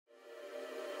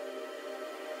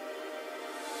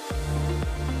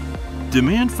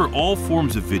Demand for all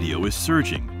forms of video is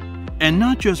surging, and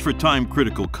not just for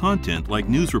time-critical content like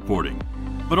news reporting,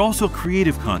 but also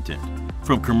creative content,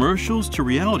 from commercials to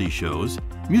reality shows,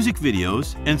 music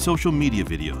videos, and social media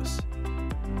videos.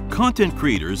 Content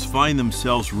creators find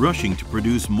themselves rushing to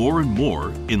produce more and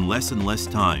more in less and less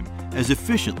time, as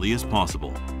efficiently as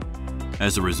possible.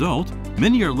 As a result,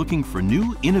 many are looking for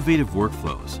new, innovative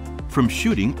workflows, from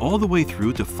shooting all the way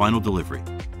through to final delivery.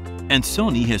 And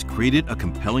Sony has created a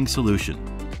compelling solution.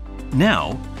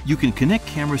 Now, you can connect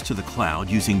cameras to the cloud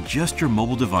using just your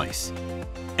mobile device.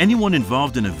 Anyone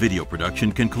involved in a video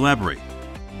production can collaborate,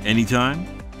 anytime,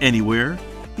 anywhere,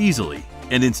 easily,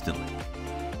 and instantly.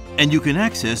 And you can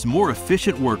access more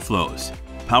efficient workflows,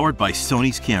 powered by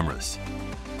Sony's cameras.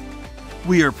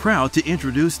 We are proud to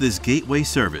introduce this gateway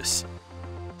service,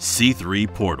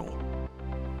 C3 Portal.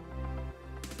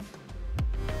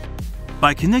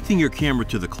 By connecting your camera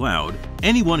to the cloud,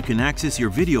 anyone can access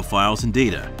your video files and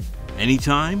data,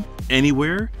 anytime,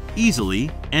 anywhere,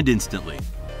 easily, and instantly.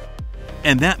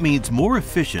 And that means more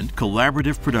efficient,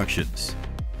 collaborative productions.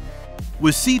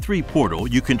 With C3 Portal,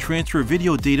 you can transfer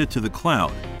video data to the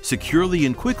cloud securely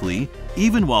and quickly,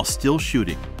 even while still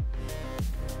shooting.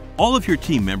 All of your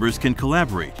team members can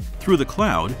collaborate through the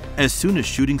cloud as soon as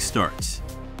shooting starts.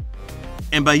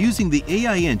 And by using the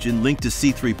AI engine linked to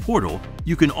C3 Portal,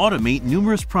 you can automate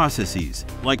numerous processes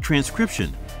like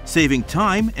transcription, saving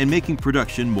time and making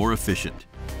production more efficient.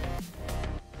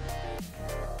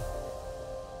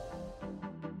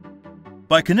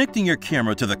 By connecting your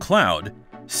camera to the cloud,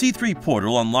 C3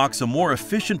 Portal unlocks a more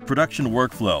efficient production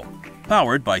workflow,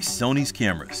 powered by Sony's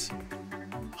cameras.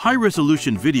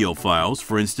 High-resolution video files,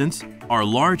 for instance, are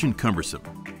large and cumbersome.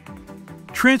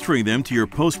 Transferring them to your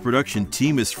post-production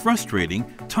team is frustrating,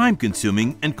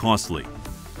 time-consuming, and costly.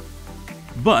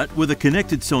 But with a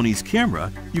connected Sony's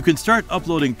camera, you can start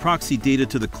uploading proxy data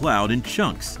to the cloud in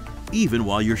chunks, even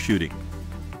while you're shooting.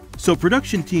 So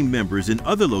production team members in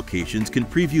other locations can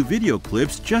preview video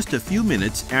clips just a few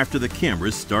minutes after the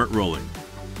cameras start rolling.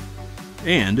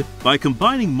 And by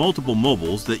combining multiple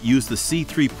mobiles that use the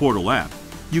C3 Portal app,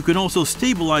 you can also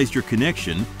stabilize your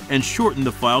connection and shorten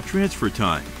the file transfer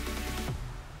time.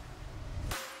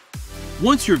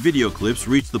 Once your video clips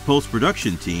reach the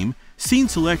post-production team, scene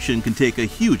selection can take a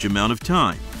huge amount of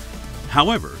time.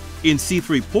 However, in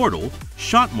C3 Portal,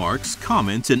 shot marks,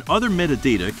 comments, and other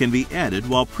metadata can be added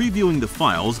while previewing the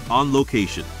files on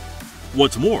location.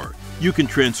 What's more, you can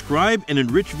transcribe and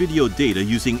enrich video data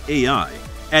using AI,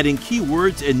 adding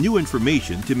keywords and new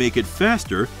information to make it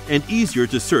faster and easier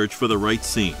to search for the right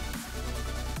scene.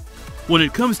 When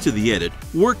it comes to the edit,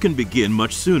 work can begin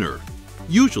much sooner.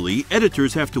 Usually,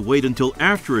 editors have to wait until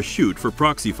after a shoot for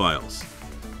proxy files.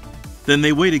 Then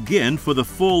they wait again for the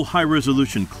full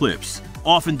high-resolution clips,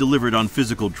 often delivered on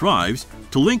physical drives,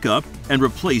 to link up and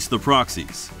replace the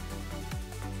proxies.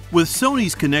 With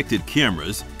Sony's connected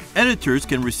cameras, editors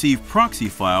can receive proxy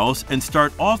files and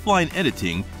start offline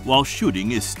editing while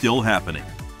shooting is still happening.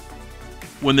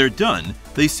 When they're done,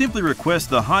 they simply request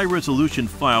the high-resolution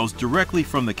files directly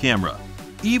from the camera,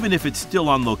 even if it's still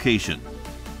on location.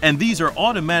 And these are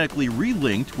automatically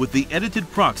relinked with the edited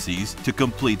proxies to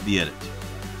complete the edit.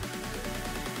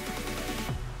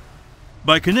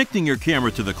 By connecting your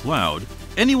camera to the cloud,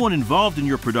 anyone involved in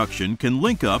your production can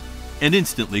link up and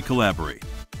instantly collaborate.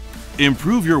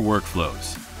 Improve your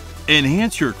workflows.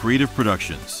 Enhance your creative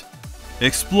productions.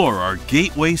 Explore our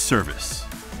gateway service,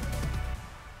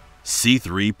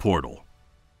 C3 Portal.